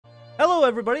Hello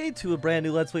everybody to a brand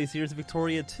new Let's Play series of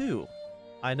Vic2.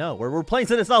 I know, we're playing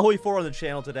since it's not Hoi 4 on the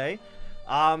channel today.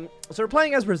 So we're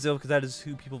playing as Brazil because that is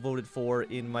who people voted for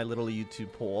in my little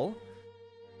YouTube poll.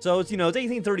 So it's, you know, it's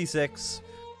 1836.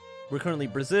 We're currently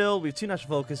Brazil. We have 2 national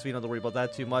focus, so we don't have to worry about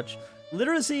that too much.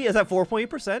 Literacy is at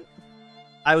 4.8%.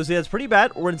 I would say that's pretty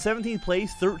bad. We're in 17th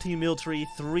place, 13 military,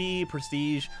 3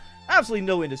 prestige. Absolutely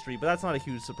no industry, but that's not a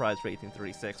huge surprise for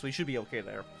 1836. We should be okay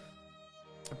there.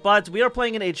 But we are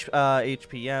playing an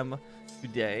HPM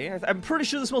today. I'm pretty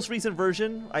sure this is the most recent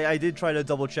version. I did try to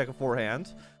double check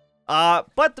beforehand.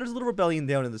 But there's a little rebellion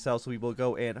down in the south, so we will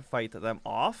go and fight them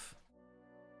off.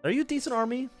 Are you a decent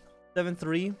army?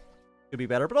 7-3. Could be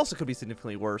better, but also could be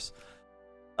significantly worse.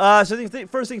 So I think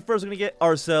first thing first, we're going to get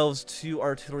ourselves 2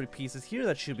 artillery pieces here.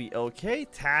 That should be okay.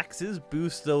 Taxes,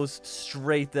 boost those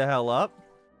straight the hell up.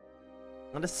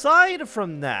 And aside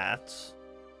from that,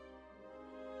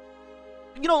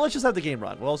 you know, let's just have the game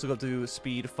run. We'll also go to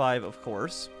speed 5, of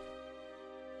course.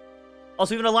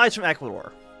 Also, we have an alliance from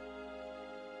Ecuador.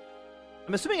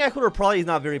 I'm assuming Ecuador probably is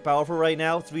not very powerful right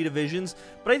now, 3 divisions.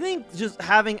 But I think just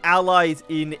having allies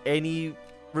in any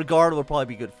regard will probably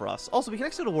be good for us. Also, we can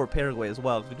actually go to war with Paraguay as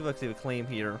well, because we do actually have a claim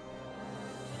here.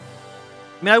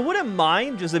 I mean, I wouldn't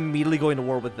mind just immediately going to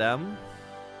war with them.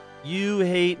 You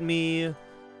hate me.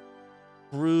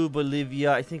 Peru,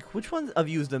 Bolivia. I think, which one of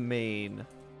you is the main?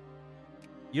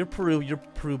 You're Peru,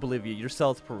 Bolivia, you're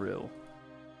South Peru.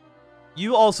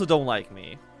 You also don't like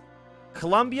me.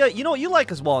 Colombia, you know, you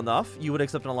like us well enough. You would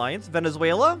accept an alliance.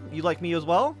 Venezuela, you like me as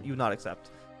well. You would not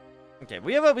accept. Okay,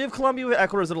 we have Colombia with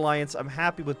Ecuador as an alliance. I'm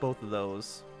happy with both of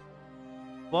those.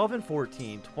 12 and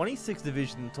 14, 26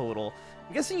 divisions in total.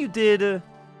 I'm guessing you did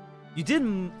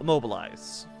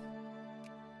mobilize.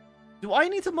 Do I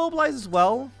need to mobilize as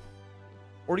well?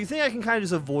 Or do you think I can kind of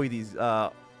just avoid these,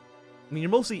 I mean, you're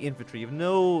mostly infantry.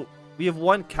 We have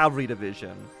 1 cavalry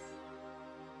division.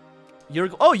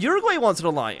 Uruguay wants an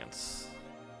alliance.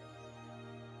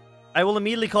 I will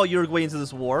immediately call Uruguay into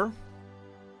this war.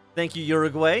 Thank you,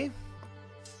 Uruguay.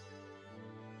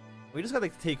 We just gotta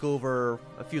take over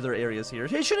a few other areas here.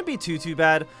 It shouldn't be too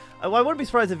bad. I wouldn't be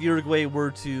surprised if Uruguay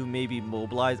were to maybe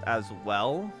mobilize as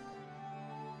well.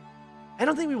 I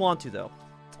don't think we want to, though.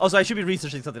 Also, I should be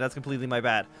researching something. That's completely my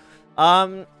bad.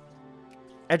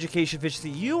 Education efficiency.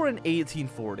 You were in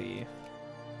 1840.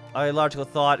 Logical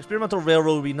thought. Experimental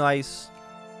railroad would be nice.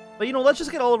 But, you know, let's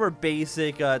just get all of our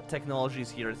basic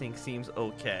technologies here. I think seems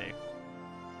okay.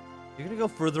 You're going to go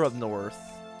further up north.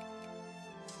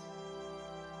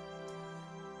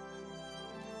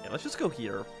 Yeah, let's just go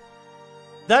here.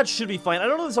 That should be fine. I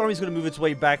don't know if this army's going to move its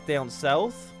way back down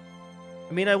south.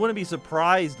 I mean, I wouldn't be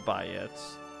surprised by it.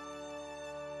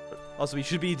 Also, we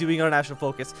should be doing our national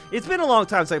focus. It's been a long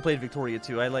time since I played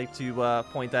Vic2. I like to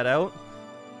point that out.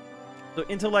 So,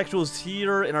 intellectuals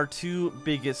here in our 2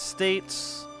 biggest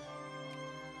states.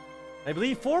 I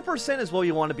believe 4% is what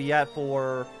we want to be at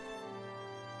for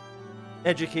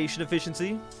education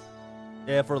efficiency.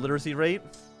 Yeah, for literacy rate.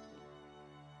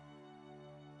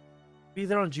 Be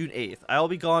there on June 8th. I'll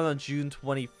be gone on June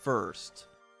 21st.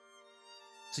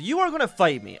 So you are going to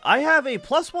fight me. I have a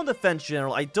 +1 defense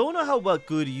general. I don't know how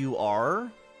good you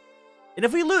are. And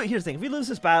if we lose, here's the thing. If we lose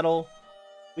this battle,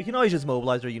 we can always just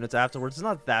mobilize our units afterwards. It's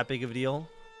not that big of a deal.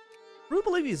 Peru,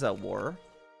 Bolivia is at war.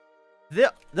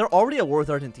 They're already at war with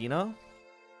Argentina.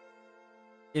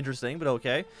 Interesting, but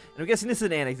okay. And I'm guessing this is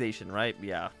an annexation, right?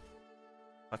 Yeah.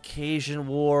 Caucasian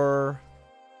War.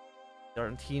 The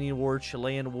Argentinian War.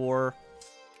 Chilean War.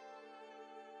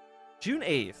 June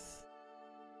 8th.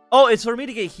 Oh, it's for me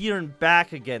to get here and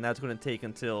back again. That's going to take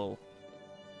until...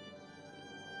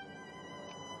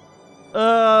 we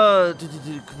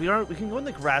can go in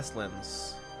the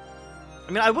grasslands.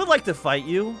 I mean, I would like to fight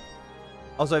you.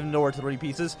 Also, I have no artillery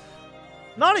pieces.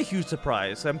 Not a huge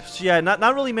surprise. Yeah,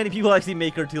 not really many people actually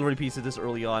make artillery pieces this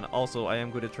early on. Also, I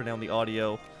am going to turn down the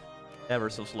audio ever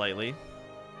so slightly.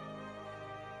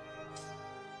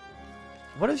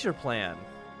 What is your plan?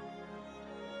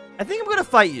 I think I'm going to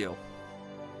fight you.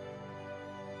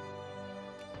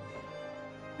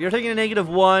 We are taking a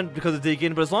 -1 because of dig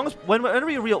in, but as long as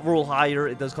whenever you roll higher,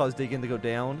 it does cause dig in to go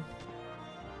down.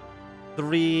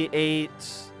 3, 8,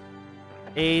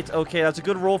 8. Okay, that's a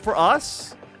good roll for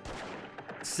us.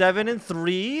 7 and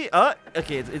 3.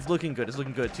 Okay, it's looking good. It's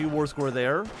looking good. 2 war score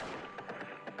there.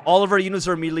 All of our units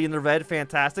are immediately in the red.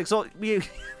 Fantastic. So we have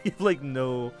like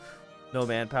no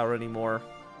manpower anymore.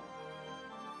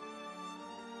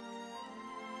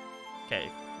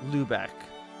 Okay, Lubeck.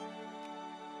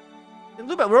 And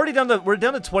Lubeck, we're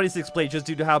down to 26th place just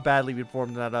due to how badly we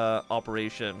performed that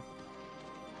operation.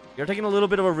 You're taking a little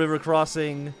bit of a river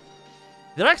crossing.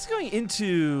 They're actually going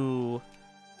into...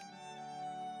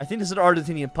 I think this is an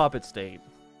Argentinian puppet state.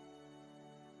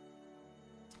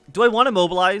 Do I want to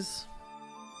mobilize?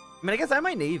 I mean, I guess I have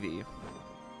my navy.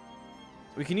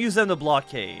 We can use them to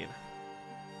blockade.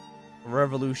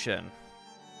 Revolution.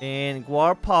 And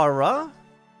Guarapara.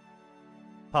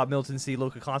 Pop Milton C.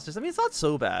 Local Constance. I mean, it's not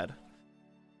so bad.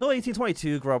 So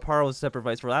 1822, Guarapara was a separate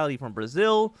viceroyalty from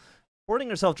Brazil, reporting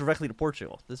herself directly to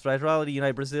Portugal. This viceroyalty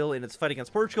united Brazil in its fight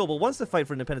against Portugal, but once the fight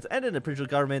for independence ended, a provisional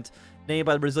government named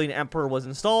by the Brazilian emperor was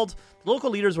installed. The local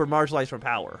leaders were marginalized from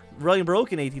power. The rebellion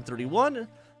broke in 1831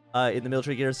 in the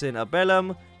military garrison of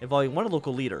Belém, involving one of the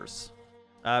local leaders,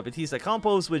 Batista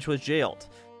Campos, which was jailed.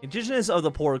 Indigenous of the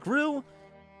poor grew,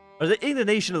 or the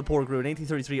indignation of the poor grew. In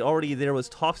 1833, already there was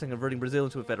talks on converting Brazil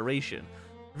into a federation.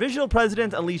 The provisional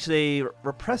president unleashed a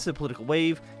repressive political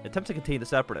wave in an attempt to contain the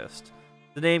separatists.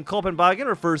 The name Copenhagen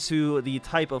refers to the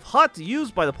type of hut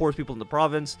used by the poorest people in the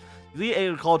province. The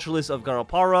agriculturalists of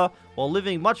Garapara, while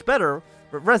living much better,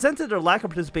 resented their lack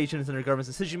of participation in their government's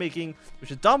decision-making,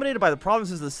 which is dominated by the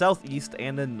provinces of the southeast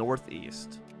and the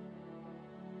northeast.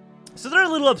 So they're a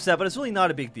little upset, but it's really not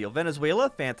a big deal. Venezuela,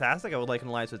 fantastic. I would like an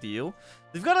alliance with you.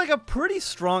 They've got like a pretty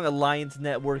strong alliance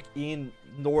network in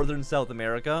northern South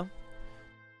America,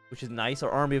 which is nice.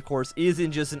 Our army, of course, is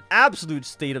in just an absolute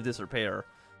state of disrepair.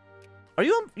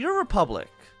 You're a republic.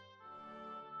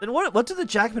 Then what do the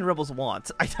Jackman rebels want?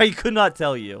 I could not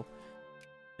tell you.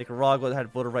 Nicaragua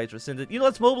had voter rights rescinded. You know,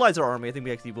 let's mobilize our army. I think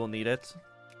we actually will need it.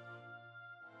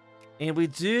 And we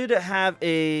did have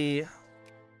a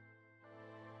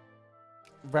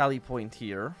rally point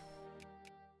here.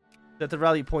 Set the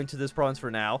rally point to this province for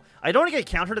now. I don't want to get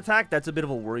counterattacked. That's a bit of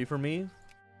a worry for me.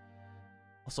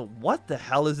 Also, what the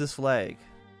hell is this flag?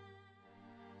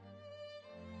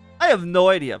 I have no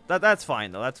idea. That's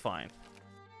fine, though. That's fine.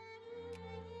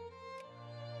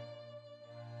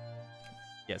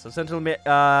 Yeah, so Central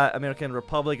American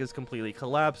Republic is completely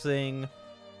collapsing.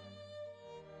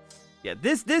 Yeah,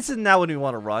 this is now when we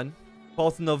want to run.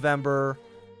 12th of November.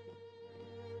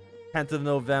 10th of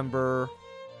November.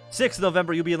 6th of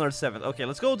November, you'll be in our 7th. Okay,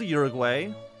 let's go to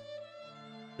Uruguay.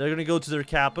 They're going to go to their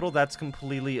capital. That's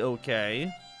completely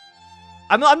okay.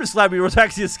 I'm just glad we were to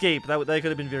actually escape. That could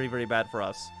have been very, very bad for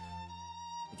us.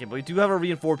 Okay, but we do have our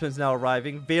reinforcements now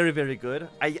arriving. Very, very good.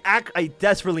 I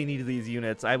desperately needed these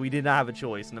units. We did not have a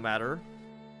choice in the matter.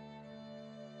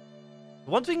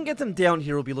 Once we can get them down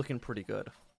here, we'll be looking pretty good.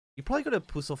 You probably go to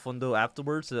Puso Fondo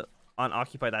afterwards to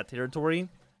unoccupy that territory.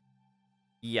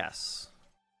 Yes.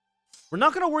 We're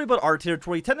not going to worry about our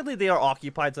territory. Technically, they are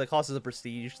occupied, so that costs us a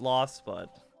prestige loss,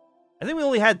 but I think we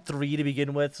only had 3 to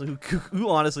begin with, so who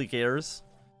honestly cares?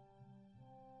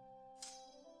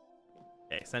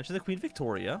 Okay, essentially the Queen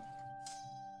Victoria.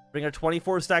 Bring our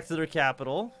 24 stacks to their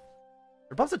capital.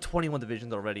 They're above to 21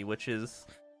 divisions already, which is...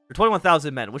 Or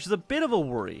 21,000 men, which is a bit of a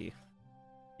worry.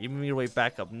 Even your way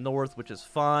back up north, which is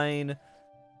fine.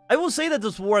 I will say that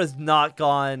this war has not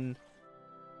gone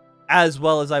as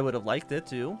well as I would have liked it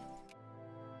to.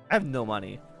 I have no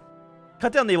money.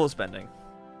 Cut down naval spending.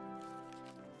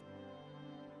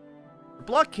 We're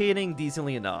blockading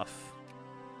decently enough.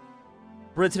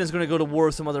 Britain is going to go to war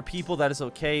with some other people. That is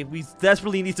okay. We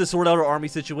desperately need to sort out our army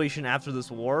situation after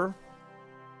this war.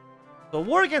 The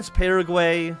war against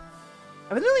Paraguay.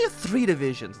 I mean, they only have 3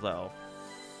 divisions, though.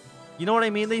 You know what I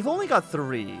mean? They've only got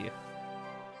 3.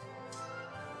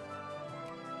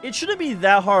 It shouldn't be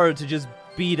that hard to just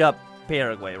beat up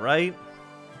Paraguay, right?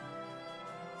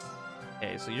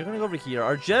 Okay, so you're going to go over here.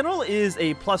 Our general is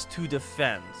a +2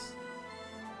 defense.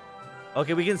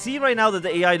 Okay, we can see right now that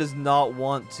the AI does not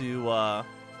want to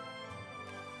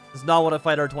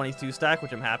fight our 22 stack,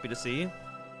 which I'm happy to see.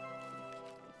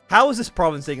 How is this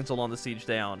province taking so long to siege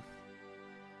down?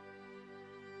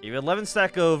 You have 11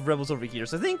 stack of rebels over here,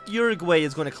 so I think Uruguay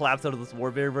is going to collapse out of this war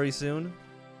very, very soon.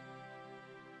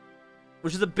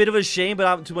 Which is a bit of a shame, but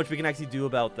not too much we can actually do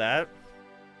about that.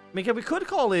 I mean, we could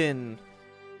call in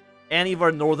any of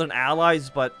our northern allies,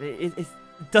 but I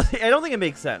don't think it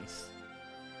makes sense.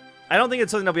 I don't think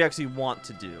it's something that we actually want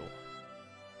to do.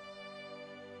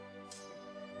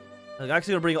 I'm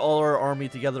actually going to bring all our army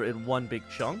together in one big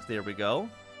chunk. There we go.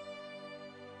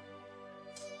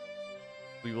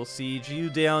 We will siege you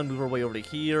down, move our way over to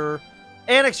here.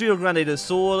 Annex Rio Grande do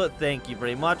Sul, thank you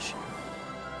very much.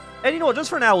 And you know what, just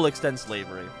for now we'll extend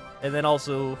slavery. And then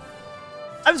also,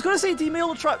 I was going to say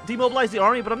demobilize the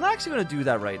army, but I'm not actually going to do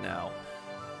that right now.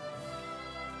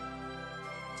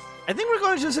 I think we're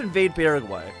going to just invade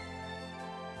Paraguay.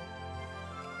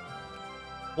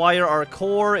 Acquire our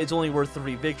core, it's only worth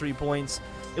 3 victory points.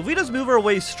 If we just move our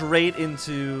way straight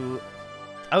into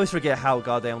I always forget how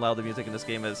goddamn loud the music in this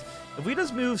game is. If we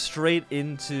just move straight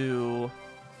into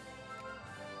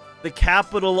the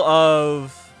capital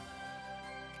of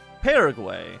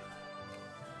Paraguay,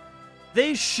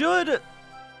 they should...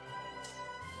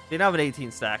 They now have an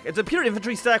 18 stack. It's a pure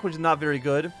infantry stack, which is not very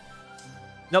good.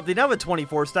 Nope, they now have a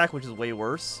 24 stack, which is way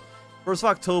worse. 1st of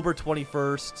October,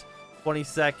 21st,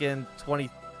 22nd, 20...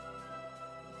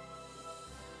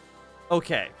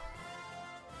 Okay.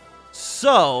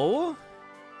 So...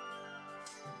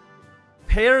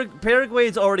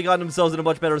 Paraguay's already gotten themselves in a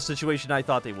much better situation than I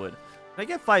thought they would. Can I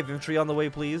get 5 infantry on the way,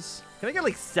 please? Can I get,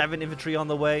 like, 7 infantry on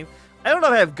the way? I don't know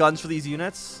if I have guns for these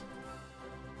units.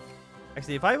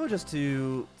 Actually, if I were just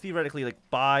to, theoretically, like,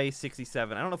 buy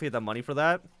 67, I don't know if we have the money for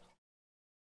that.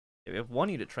 Okay, we have 1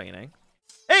 unit training.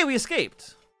 Hey, we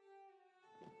escaped!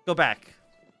 Go back.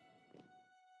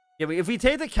 Yeah, if we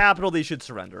take the capital, they should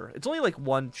surrender. It's only, like,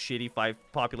 1 shitty 5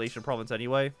 population province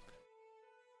anyway.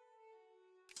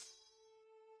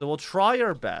 So we'll try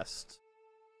our best.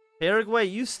 Paraguay,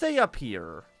 you stay up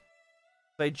here.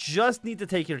 I just need to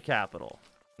take your capital.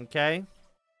 Okay?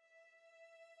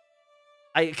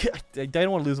 I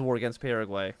don't want to lose a war against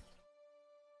Paraguay. I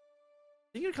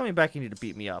think you're coming back and you need to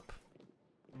beat me up.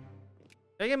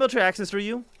 Can I get military access through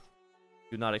you?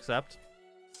 Do not accept.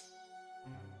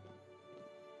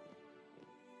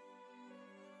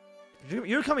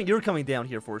 You're coming down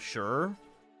here for sure.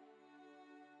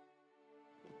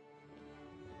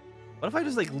 What if I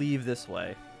just, like, leave this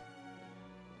way?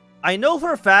 I know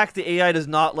for a fact the AI does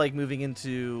not like moving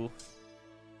into...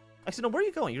 Actually, no, where are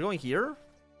you going? You're going here?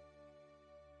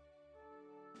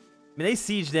 I mean, they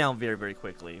siege down very, very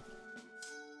quickly.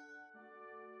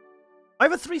 I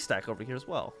have a 3 stack over here as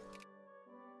well.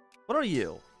 What are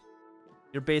you?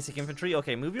 Your basic infantry?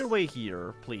 Okay, move your way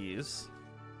here, please.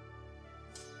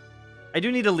 I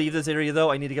do need to leave this area, though.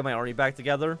 I need to get my army back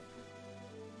together.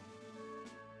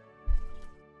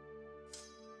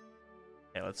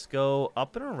 Okay, let's go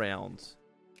up and around.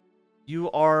 You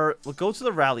are... We'll go to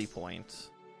the rally point.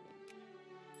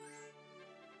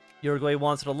 Uruguay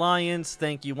wants an alliance.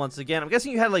 Thank you once again. I'm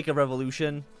guessing you had, like, a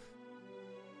revolution.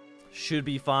 Should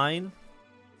be fine.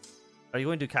 Are you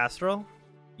going to Castro?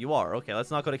 You are. Okay,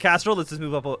 let's not go to Castro. Let's just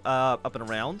move up and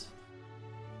around.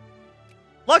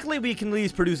 Luckily, we can at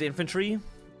least produce infantry.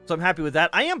 So I'm happy with that.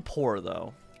 I am poor,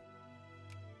 though.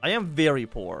 I am very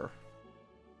poor.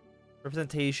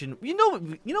 Representation. You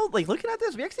know, like, looking at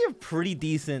this, we actually have pretty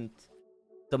decent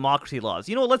democracy laws.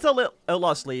 You know, let's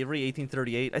outlaw slavery,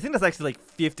 1838. I think that's actually, like,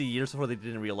 50 years before they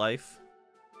did in real life.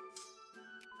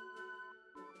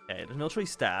 Okay, there's military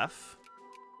staff.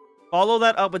 Follow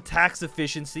that up with tax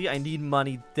efficiency. I need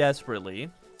money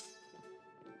desperately.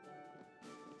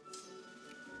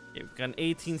 Okay, we've got an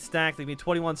 18 stack. They need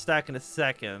 21 stack in a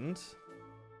second.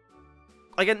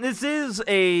 Again, this is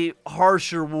a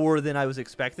harsher war than I was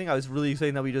expecting. I was really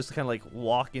saying that we just kind of, like,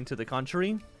 walk into the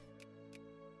country.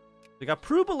 We got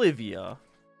Peru, Bolivia.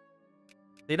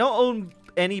 They don't own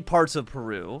any parts of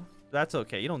Peru. That's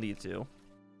okay. You don't need to.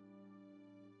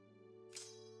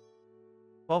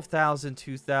 12,000,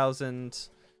 2,000.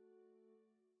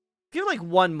 Give it, like,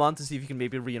 1 month to see if you can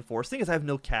maybe reinforce. Thing is, I have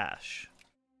no cash.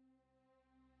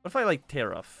 What if I, like,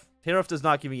 tariff? Tariff does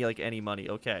not give me, like, any money.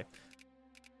 Okay.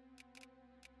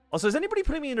 Also, is anybody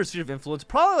putting me under sphere of influence?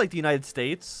 Probably, like, the United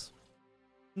States.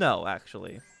 No,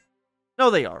 actually.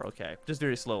 No, they are. Okay. Just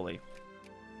very slowly.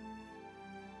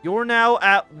 You're now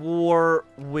at war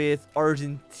with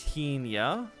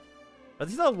Argentina. Are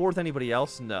these not at war with anybody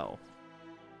else? No.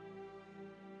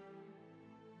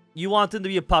 You want them to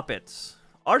be a puppet.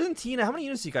 Argentina, how many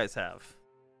units do you guys have?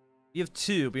 You have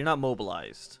 2, but you're not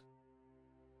mobilized.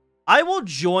 I will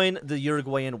join the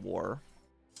Uruguayan war.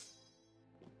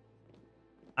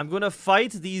 I'm going to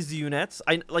fight these units.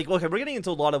 Okay, we're getting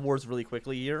into a lot of wars really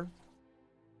quickly here.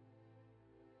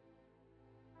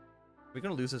 We're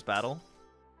going to lose this battle.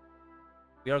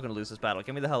 We are going to lose this battle.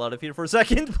 Get me the hell out of here for a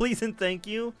second, please and thank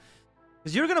you.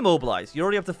 Because you're going to mobilize. You're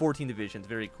already up to 14 divisions.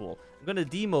 Very cool. I'm going to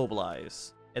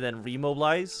demobilize and then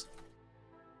remobilize.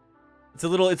 It's a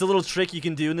little trick you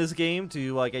can do in this game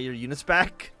to get your units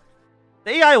back.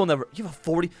 The AI will never... You have a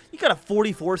 40... You got a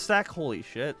 44 stack? Holy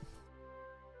shit.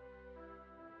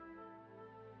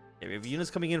 Okay, we have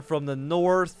units coming in from the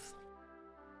north.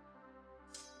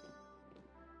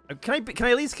 Can I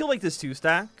at least kill, like, this 2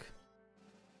 stack?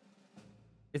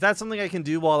 Is that something I can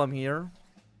do while I'm here?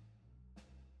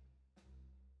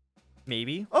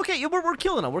 Maybe. Okay, we're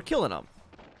killing them. We're killing them.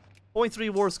 0.3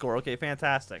 war score. Okay,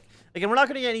 fantastic. Again, we're not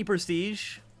going to get any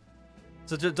prestige.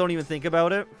 So just don't even think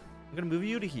about it. I'm going to move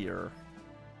you to here.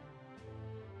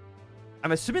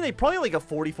 I'm assuming they probably like a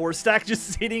 44 stack just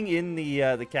sitting in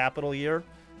the capital here.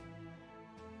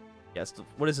 Yes,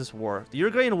 what is this war? The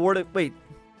Uruguayan war wait.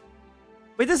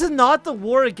 Wait, this is not the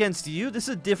war against you? This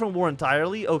is a different war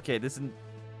entirely? Okay, this is...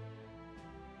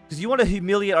 Because you want to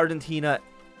humiliate Argentina.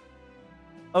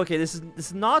 Okay, this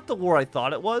is not the war I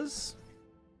thought it was.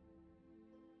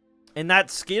 And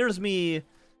that scares me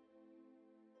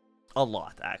a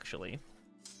lot, actually.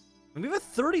 And we have a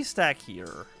 30 stack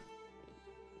here.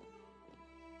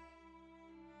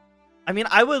 I mean,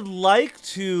 I would like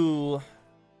to...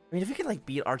 I mean, if we could, like,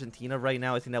 beat Argentina right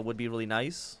now, I think that would be really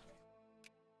nice.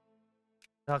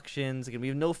 Productions. Again, we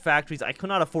have no factories. I could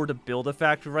not afford to build a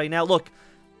factory right now. Look,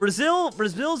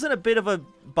 Brazil's in a bit of a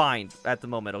bind at the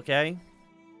moment, okay?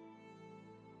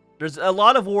 There's a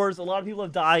lot of wars. A lot of people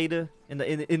have died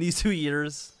in these 2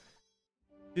 years.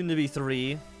 Soon to be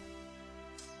 3.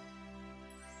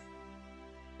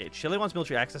 Okay, Chile wants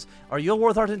military access. Are you at war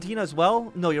with Argentina as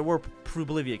well? No, you're at war with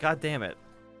Bolivia. God damn it.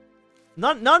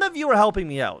 None of you are helping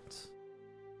me out.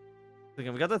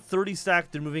 Again, we got the 30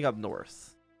 stack. They're moving up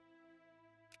north.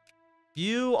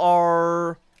 You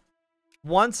are...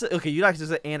 Okay, you'd actually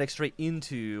just annex straight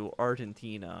into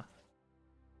Argentina.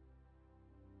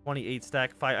 28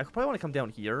 stack, 5. I probably want to come down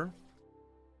here.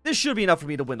 This should be enough for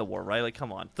me to win the war, right? Like,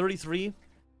 come on. 33. I mean,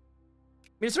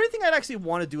 is there anything I'd actually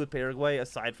want to do with Paraguay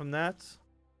aside from that?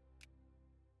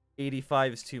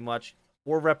 85 is too much.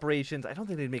 War reparations. I don't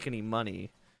think they'd make any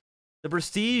money. The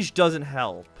prestige doesn't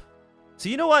help. So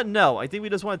you know what? No. I think we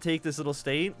just want to take this little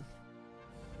state.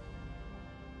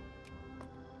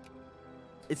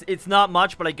 It's not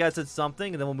much, but I guess it's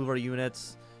something, and then we'll move our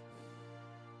units.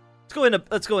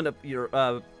 Let's go into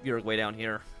Uruguay down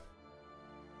here.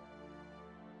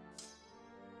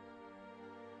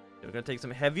 We're gonna take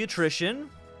some heavy attrition.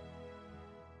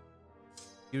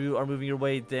 You are moving your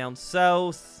way down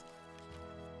south.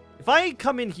 If I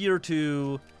come in here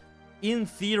to, in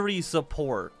theory,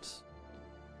 support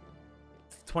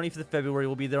 25th of February,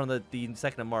 we'll be there on the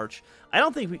 2nd of March. I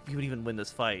don't think we would even win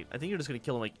this fight. I think you're just gonna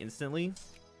kill them like instantly.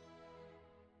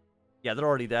 Yeah, they're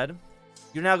already dead.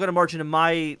 You're now going to march into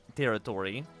my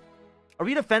territory. Are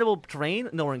we in defendable terrain?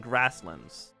 No, we're in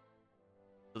grasslands.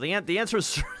 So the answer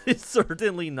is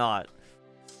certainly not.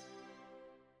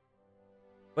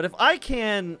 But if I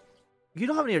can... You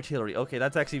don't have any artillery. Okay,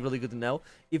 that's actually really good to know.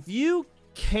 If you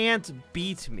can't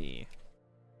beat me...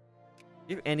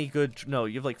 You have any good... No,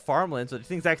 you have like farmland, so I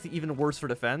think it's actually even worse for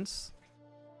defense.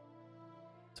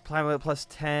 Supply limit plus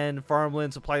 10.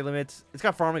 Farmland, supply limit. It's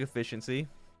got farming efficiency.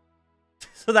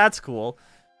 So that's cool.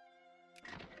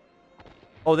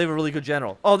 Oh, they have a really good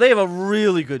general. Oh, they have a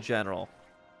really good general.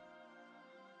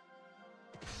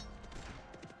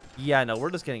 Yeah, no, we're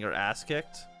just getting our ass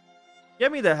kicked.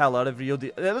 Get me the hell out of Rio.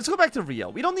 Let's go back to Rio.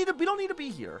 We don't need to be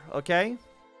here, okay?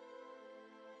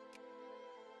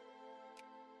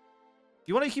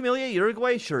 You want to humiliate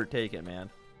Uruguay? Sure, take it, man.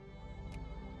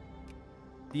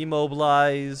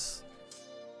 Demobilize.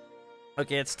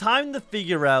 Okay, it's time to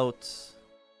figure out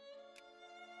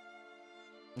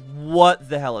what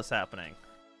the hell is happening.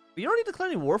 Are you already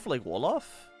declaring war for, like, Wolof?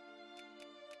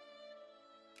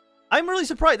 I'm really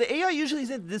surprised. The AI usually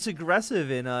isn't this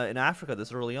aggressive in Africa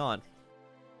this early on.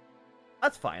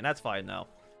 That's fine. That's fine now.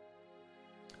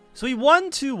 So we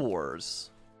won 2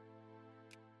 wars.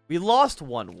 We lost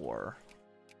 1 war.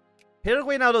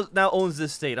 Paraguay now owns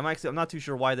this state. I'm not too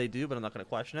sure why they do, but I'm not going to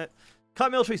question it.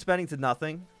 Cut military spending to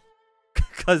nothing.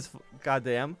 Because,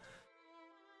 goddamn.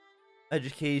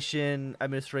 Education,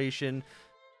 administration.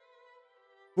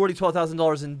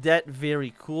 $12,000 in debt.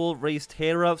 Very cool. Raise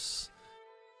tariffs.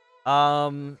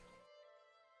 Aside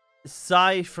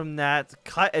from that,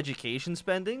 cut education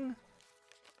spending.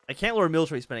 I can't lower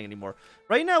military spending anymore.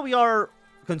 Right now we are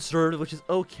conservative, which is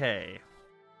okay.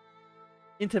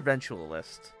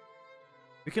 Interventionalist.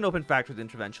 We can open factories with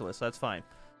interventionalist, so that's fine.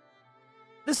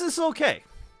 This is okay.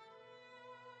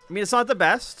 I mean, it's not the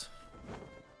best.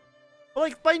 But,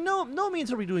 like, by no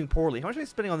means are we doing poorly. How much are we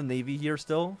spending on the Navy here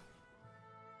still?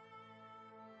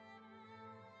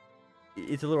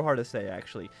 It's a little hard to say,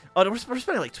 actually. Oh, no, we're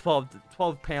spending like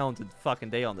 12 pounds a fucking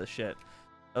day on this shit.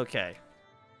 Okay.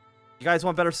 You guys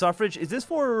want better suffrage? Is this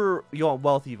for you want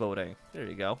wealthy voting? There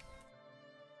you go.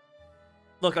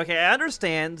 Look, okay, I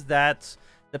understand that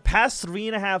the past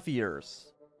 3.5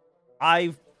 years,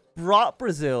 I've brought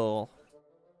Brazil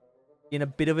in a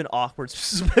bit of an awkward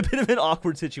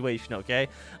situation, okay?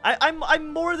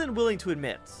 I'm more than willing to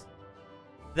admit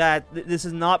that this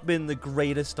has not been the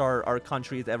greatest our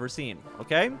country has ever seen,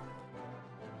 okay?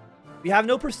 We have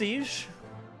no prestige.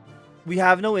 We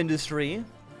have no industry.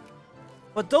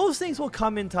 But those things will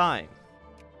come in time.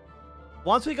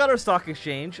 Once we got our stock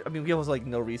exchange, I mean, we have like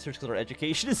no research because our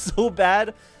education is so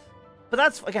bad. But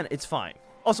that's, again, it's fine.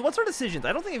 Also, what's our decisions?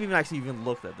 I don't think I've even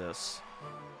looked at this.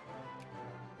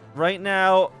 Right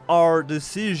now, our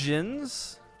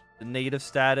decisions, the native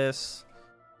status,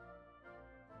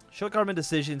 show government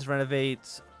decisions,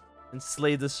 renovate,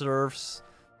 enslave the serfs.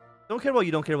 Don't care about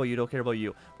you, don't care about you, don't care about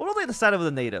you. What will they decide with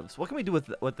the natives? What can we do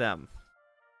with them?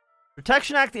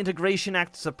 Protection Act, Integration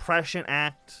Act, Suppression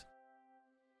Act.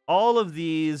 All of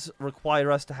these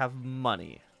require us to have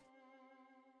money.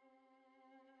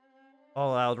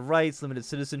 All out rights, limited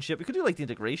citizenship. We could do like the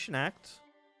Integration Act.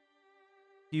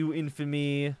 Few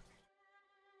infamy.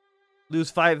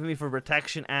 Lose 5 infamy for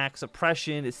Protection Act.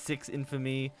 Suppression is 6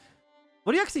 infamy.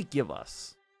 What do you actually give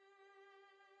us?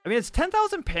 I mean, it's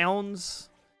 10,000 pounds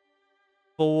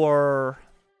for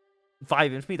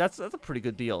 5 infamy. That's a pretty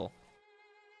good deal.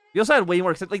 We also had way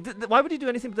more. Like, why would you do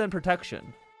anything but then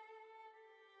protection?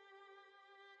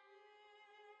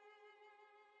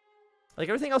 Like,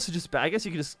 everything else is just bad. I guess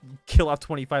you could just kill off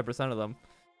 25% of them.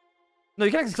 No,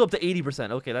 you can actually kill up to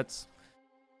 80%. Okay, that's...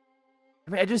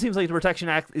 I mean, it just seems like the Protection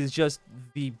Act is just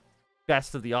the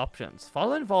best of the options.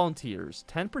 Fallen Volunteers.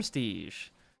 10 prestige.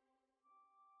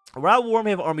 We're at war, we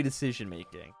have army decision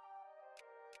making.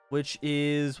 Which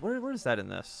is... Where is that in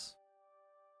this?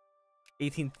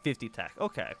 1850 tech.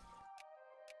 Okay.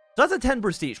 So that's a 10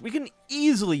 prestige. We can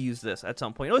easily use this at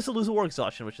some point. You always lose a war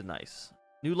exhaustion, which is nice.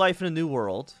 New life in a new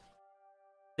world.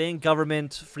 Stay in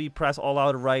government, free press, all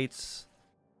out rights.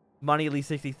 Money at least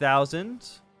 60,000.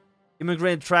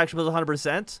 Immigrant traction with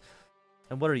 100%.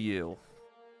 And what are you?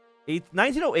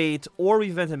 1908, or we've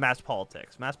invented mass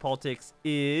politics. Mass politics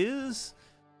is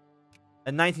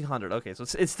a 1900. Okay, so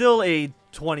it's still a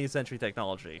 20th century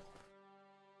technology.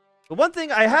 But one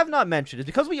thing I have not mentioned is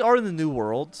because we are in the New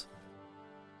World,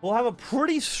 we'll have a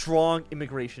pretty strong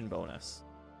immigration bonus.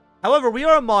 However, we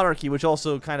are a monarchy, which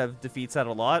also kind of defeats that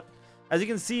a lot. As you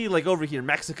can see, like over here,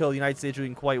 Mexico, the United States are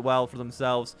doing quite well for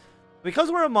themselves.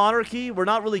 Because we're a monarchy, we're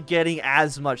not really getting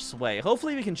as much sway.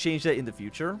 Hopefully we can change that in the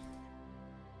future.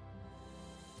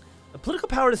 A political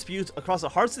power dispute across the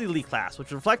hearts of the elite class,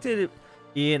 which reflected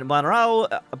in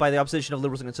Maranhão by the opposition of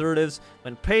liberals and conservatives.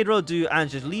 When Pedro de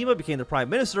Angeles Lima became the prime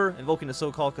minister, invoking the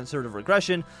so-called conservative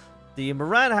regression, the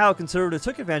Maranhão conservatives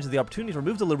took advantage of the opportunity to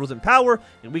remove the liberals in power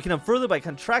and weaken them further by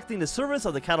contracting the service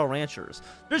of the cattle ranchers,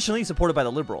 traditionally supported by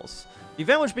the liberals. The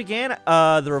event which began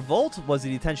the revolt was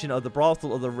the detention of the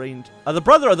brothel of the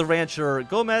brother of the rancher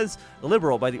Gomez, the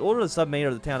liberal, by the order of the sub-mayor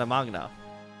of the town of Magna.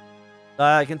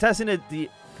 Contesting the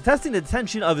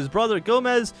detention of his brother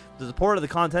Gomez, the support of the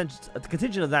contingent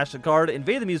of the National Guard,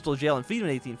 invaded the municipal jail and freed him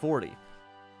in 1840.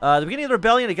 The beginning of the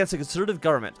rebellion against the conservative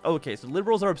government. Okay, so the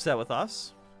liberals are upset with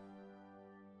us.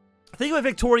 The thing with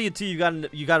Victoria too, you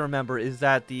gotta remember is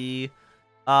that the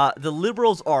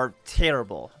liberals are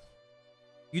terrible.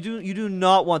 You do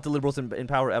not want the liberals in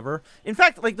power ever. In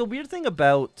fact, like the weird thing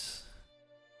about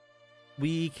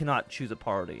we cannot choose a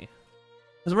party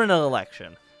because we're in an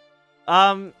election.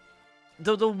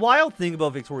 The wild thing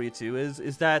about Victoria 2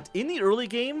 is that in the early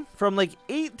game, from like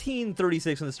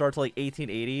 1836 when it starts to like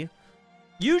 1880,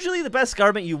 usually the best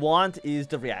government you want is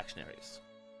the reactionaries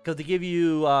because they give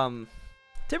you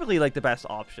typically like the best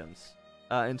options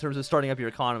in terms of starting up your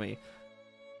economy.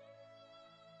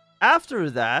 After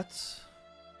that,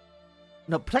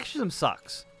 no, protectionism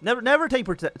sucks. Never take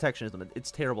protectionism.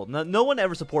 It's terrible. No one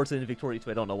ever supports it in Victoria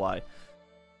 2. I don't know why.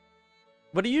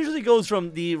 But it usually goes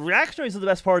from the reactionaries are the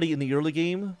best party in the early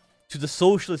game to the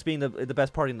socialists being the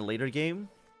best party in the later game.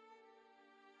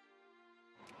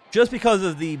 Just because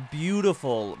of the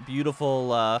beautiful,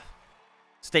 beautiful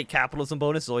state capitalism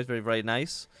bonus is always very, very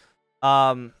nice.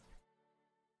 Man,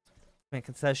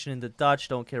 concession in the Dutch,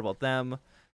 don't care about them.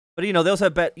 But, you know, they also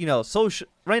have, social...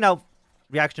 Right now,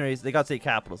 reactionaries, they got state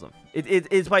capitalism.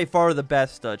 It's by far the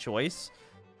best choice.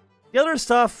 The other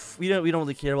stuff, we don't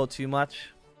really care about too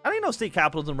much. I don't even know state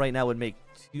capitalism right now would make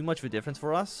too much of a difference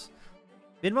for us.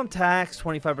 Minimum tax,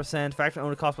 25%. Factory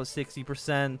owner cost was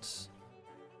 60%.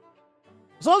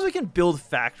 As long as we can build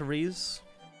factories.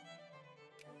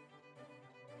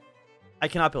 I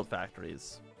cannot build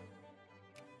factories.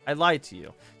 I lied to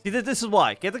you. See, this is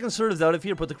why. Get the conservatives out of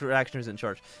here, put the reactionaries in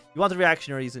charge. You want the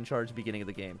reactionaries in charge at the beginning of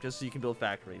the game, just so you can build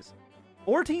factories.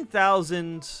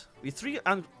 14,000... We have 3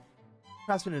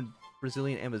 craftsmen in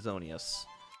Brazilian Amazonias.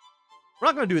 We're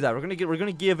not going to do that. We're going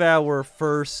to give our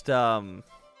first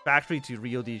factory to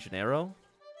Rio de Janeiro.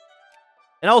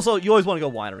 And also, you always want to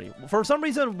go winery. For some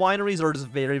reason, wineries are just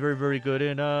very, very, very good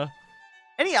in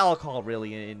any alcohol,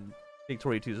 really, in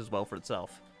Victoria 2 as well for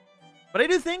itself. But I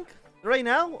do think, right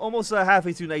now, almost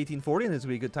halfway through 1940, and this will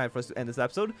be a good time for us to end this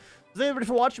episode. Thank everybody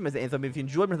for watching. Mr. Anthnwam. If you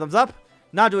enjoyed, give me a thumbs up.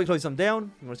 Not doing, please thumb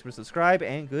down. If you want to subscribe,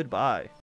 and goodbye.